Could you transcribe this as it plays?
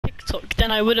TikTok,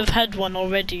 then I would have had one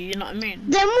already, you know what I mean?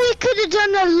 Then we could have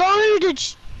done a load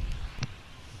of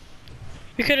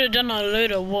We could have done a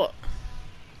load of what?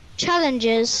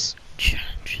 challenges.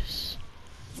 Challenges.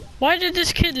 Why did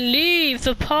this kid leave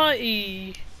the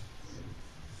party?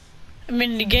 I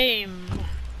mean the game.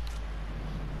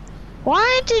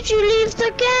 Why did you leave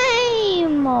the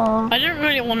game? I don't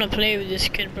really want to play with this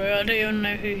kid, bro. I don't even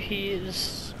know who he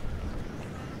is.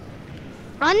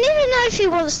 I don't even know if he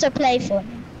wants to play for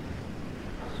me.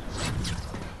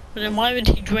 But then why would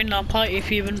he join our party if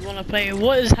he wouldn't want to play?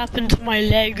 What has happened to my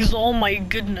legs? Oh my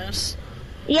goodness.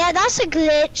 Yeah, that's a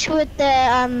glitch with the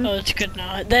Oh, it's good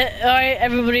now. Alright,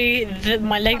 everybody,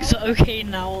 my legs are okay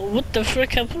now. What the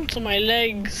frick happened to my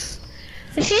legs?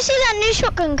 If you see that new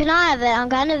shotgun, can I have it? I'm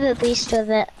kind of a beast with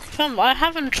it. Fam, I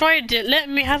haven't tried it. Let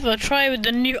me have a try with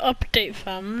the new update,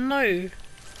 fam. No.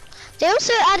 They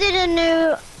also added a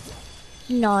new...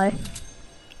 No.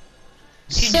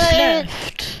 He just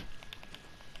left.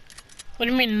 What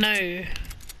do you mean, no?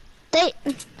 They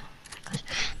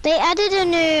added a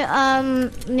new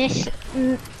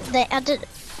they added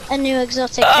a new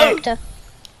exotic character.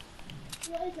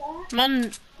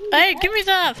 Man, hey, give me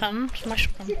that, fam. Smash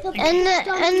them.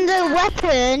 And the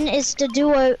weapon is the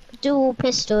dual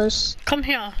pistols. Come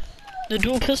here. The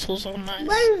dual pistols are nice.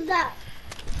 Where is that?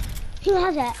 Who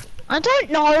has it? I don't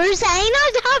know, Zane.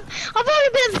 I've only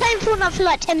been playing Fortnite for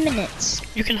like 10 minutes.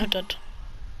 You can have that.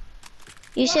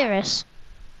 You serious?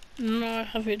 No, I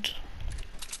have it.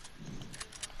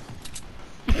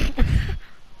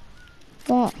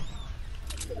 What?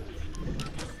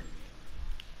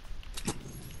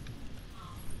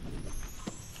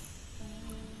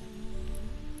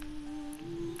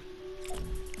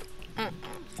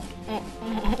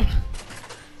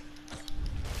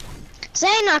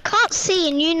 Zane, I can't see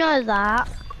and you know that.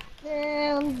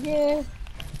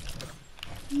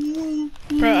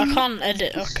 Bro, I can't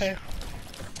edit, okay.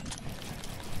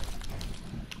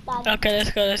 Okay,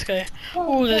 let's go.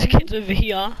 Oh, there's kids over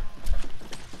here.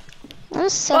 I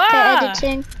suck at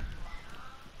editing.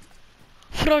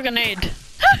 Throw a grenade.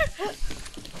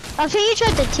 I think you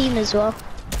tried the team as well.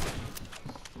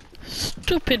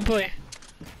 Stupid boy.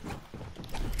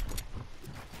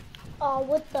 Oh,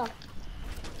 what the?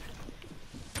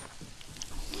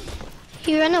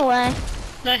 He ran away.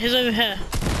 No, he's over here.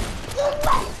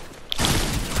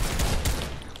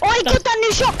 Oh, I got that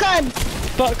new shotgun!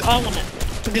 But I want it.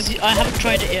 Because I haven't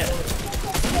tried it yet.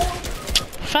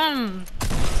 Fam!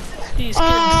 These kids.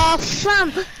 Oh,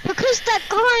 fam! Because that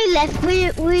guy left,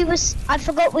 I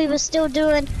forgot we were still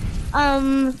doing,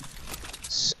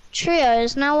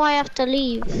 trios. Now I have to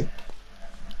leave.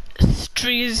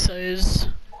 Trios.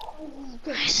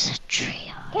 I said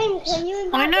trio.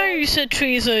 I know you said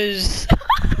trios.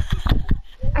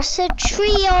 I said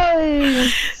trio.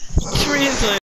 Trios.